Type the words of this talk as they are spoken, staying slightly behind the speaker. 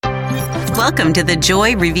Welcome to the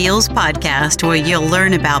Joy Reveals podcast, where you'll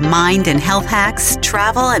learn about mind and health hacks,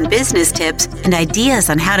 travel and business tips, and ideas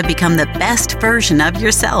on how to become the best version of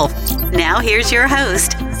yourself. Now here's your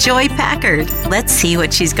host, Joy Packard. Let's see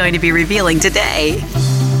what she's going to be revealing today.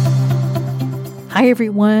 Hi,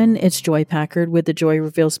 everyone. It's Joy Packard with the Joy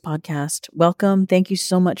Reveals podcast. Welcome. Thank you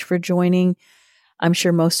so much for joining. I'm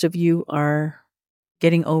sure most of you are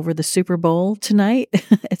getting over the Super Bowl tonight.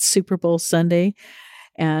 It's Super Bowl Sunday.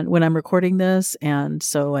 And when I'm recording this, and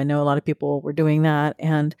so I know a lot of people were doing that.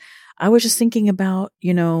 And I was just thinking about,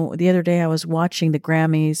 the other day I was watching the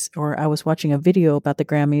Grammys, or I was watching a video about the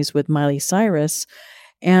Grammys with Miley Cyrus.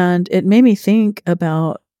 And it made me think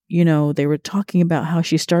about, they were talking about how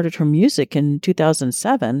she started her music in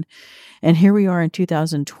 2007. And here we are in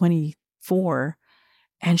 2024,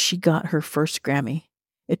 and she got her first Grammy.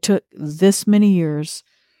 It took this many years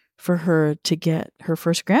for her to get her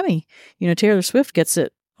first Grammy. Taylor Swift gets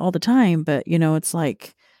it all the time, but, it's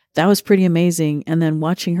like, that was pretty amazing. And then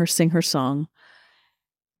watching her sing her song,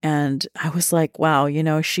 and I was like, wow,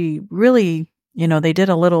 she really, they did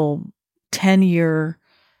a little 10-year,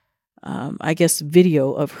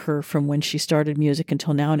 video of her from when she started music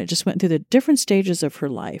until now. And it just went through the different stages of her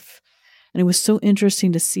life. And it was so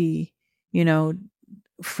interesting to see,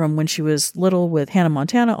 from when she was little with Hannah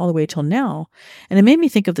Montana all the way till now. And it made me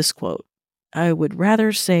think of this quote: I would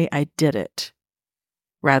rather say I did it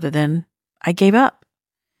rather than I gave up.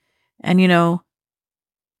 And,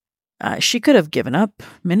 she could have given up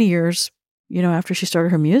many years, after she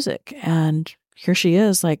started her music. And here she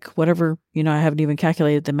is, like, whatever, I haven't even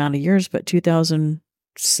calculated the amount of years, but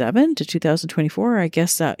 2007 to 2024, I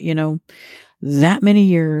guess that, that many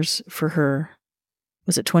years for her.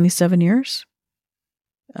 Was it 27 years?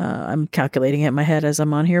 I'm calculating it in my head as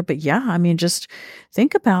I'm on here, but yeah, just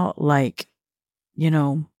think about, like,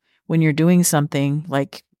 when you're doing something,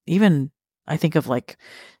 like, even I think of, like,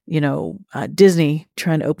 Disney,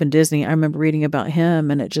 trying to open Disney. I remember reading about him,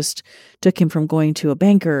 and it just took him from going to a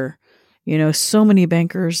banker, so many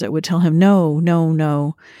bankers that would tell him no, no,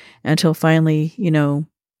 no, until finally,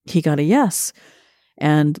 he got a yes.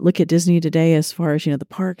 And look at Disney today as far as, the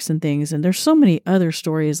parks and things. And there's so many other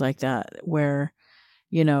stories like that where,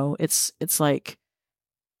 it's like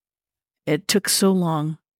it took so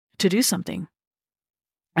long to do something,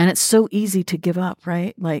 and it's so easy to give up,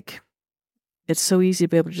 right? Like, it's so easy to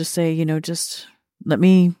be able to just say, just let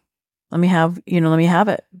me have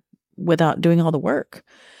it without doing all the work.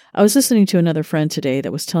 I was listening to another friend today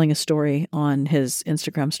that was telling a story on his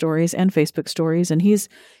Instagram stories and Facebook stories, and he's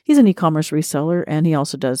an e-commerce reseller, and he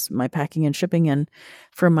also does my packing and shipping and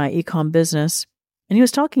for my e-com business. And he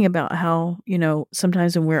was talking about how,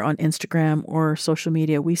 sometimes when we're on Instagram or social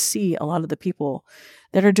media, we see a lot of the people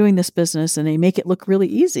that are doing this business, and they make it look really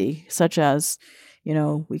easy, such as,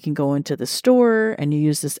 we can go into the store and you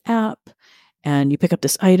use this app and you pick up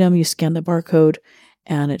this item, you scan the barcode,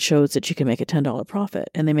 and it shows that you can make a $10 profit,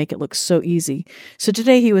 and they make it look so easy. So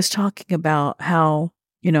today he was talking about how,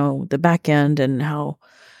 the back end, and how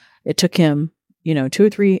it took him, 2 or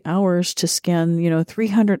 3 hours to scan,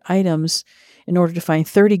 300 items in order to find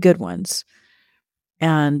 30 good ones.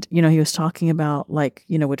 And, he was talking about, like,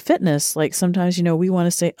 with fitness, like, sometimes, we want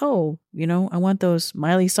to say, oh, I want those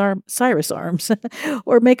Miley Cyrus arms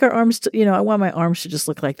or make our arms, I want my arms to just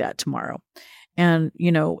look like that tomorrow. And,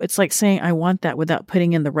 it's like saying, I want that without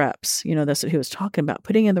putting in the reps. That's what he was talking about,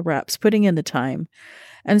 putting in the reps, putting in the time.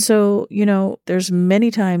 And so, there's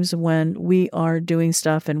many times when we are doing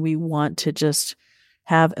stuff and we want to just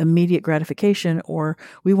have immediate gratification, or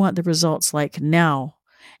we want the results like now.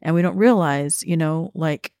 And we don't realize,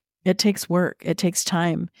 like, it takes work, it takes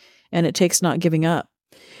time, and it takes not giving up.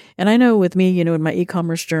 And I know with me, in my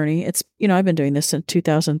e-commerce journey, it's, I've been doing this since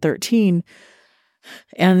 2013.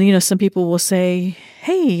 And, some people will say,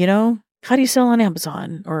 hey, how do you sell on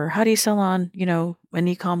Amazon? Or how do you sell on, an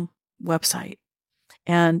e-com website?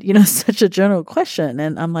 And, such a general question.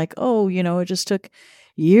 And I'm like, oh, it just took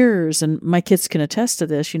years. And my kids can attest to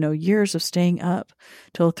this, years of staying up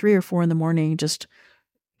till 3 or 4 in the morning, just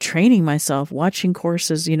training myself, watching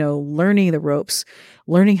courses, learning the ropes,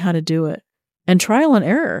 learning how to do it, and trial and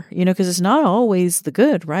error, because it's not always the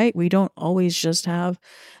good, right? We don't always just have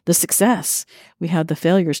the success. We have the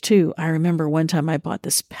failures too. I remember one time I bought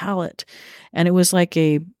this pallet, and it was like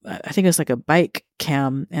I think it was like a bike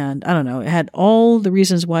cam, and I don't know, it had all the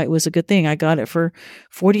reasons why it was a good thing. I got it for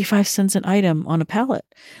 45 cents an item on a pallet.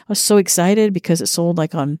 I was so excited because it sold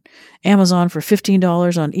like on Amazon for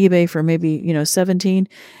 $15, on eBay for maybe, 17.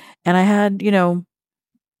 And I had,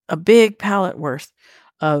 a big pallet worth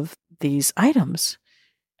of these items.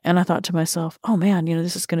 And I thought to myself, oh man,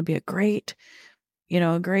 this is going to be a great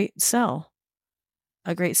sell.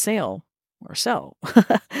 a great sell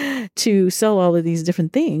to sell all of these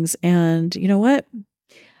different things. And you know what?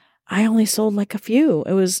 I only sold like a few.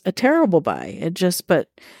 It was a terrible buy. But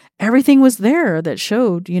everything was there that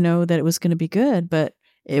showed, that it was going to be good, but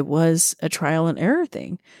it was a trial and error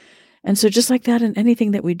thing. And so just like that in anything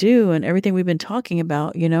that we do and everything we've been talking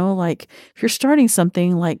about, like if you're starting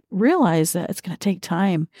something, like realize that it's going to take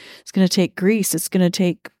time. It's going to take grease. It's going to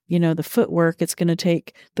take, the footwork. It's going to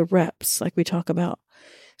take the reps like we talk about.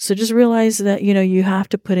 So just realize that, you have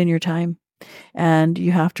to put in your time, and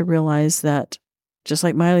you have to realize that just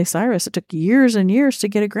like Miley Cyrus, it took years and years to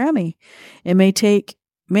get a Grammy. It may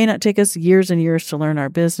not take us years and years to learn our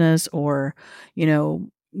business or,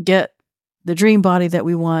 get the dream body that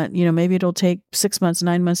we want. Maybe it'll take 6 months,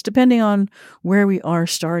 9 months, depending on where we are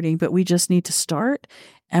starting, but we just need to start,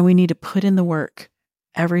 and we need to put in the work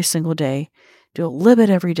every single day, do a little bit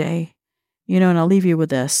every day, and I'll leave you with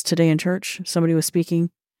this. Today in church, somebody was speaking,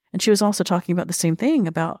 and she was also talking about the same thing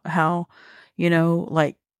about how,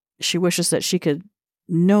 like she wishes that she could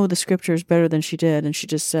know the scriptures better than she did. And she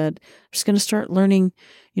just said, I'm just going to start learning,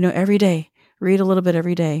 every day, read a little bit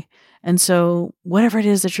every day. And so whatever it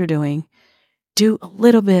is that you're doing, do a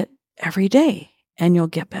little bit every day and you'll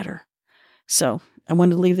get better. So I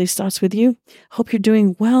wanted to leave these thoughts with you. Hope you're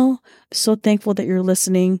doing well. So thankful that you're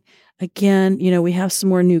listening. Again, we have some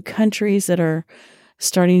more new countries that are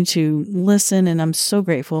starting to listen, and I'm so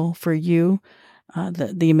grateful for you,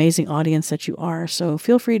 the amazing audience that you are. So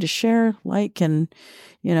feel free to share, and,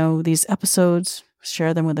 these episodes,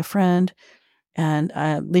 share them with a friend, and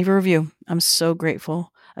leave a review. I'm so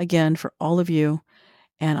grateful again for all of you,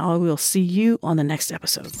 and I will see you on the next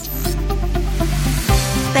episode.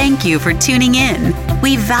 Thank you for tuning in.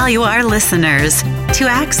 We value our listeners. To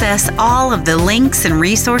access all of the links and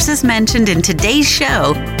resources mentioned in today's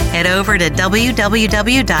show, head over to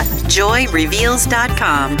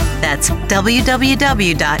www.joyreveals.com. That's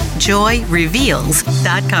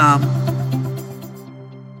www.joyreveals.com.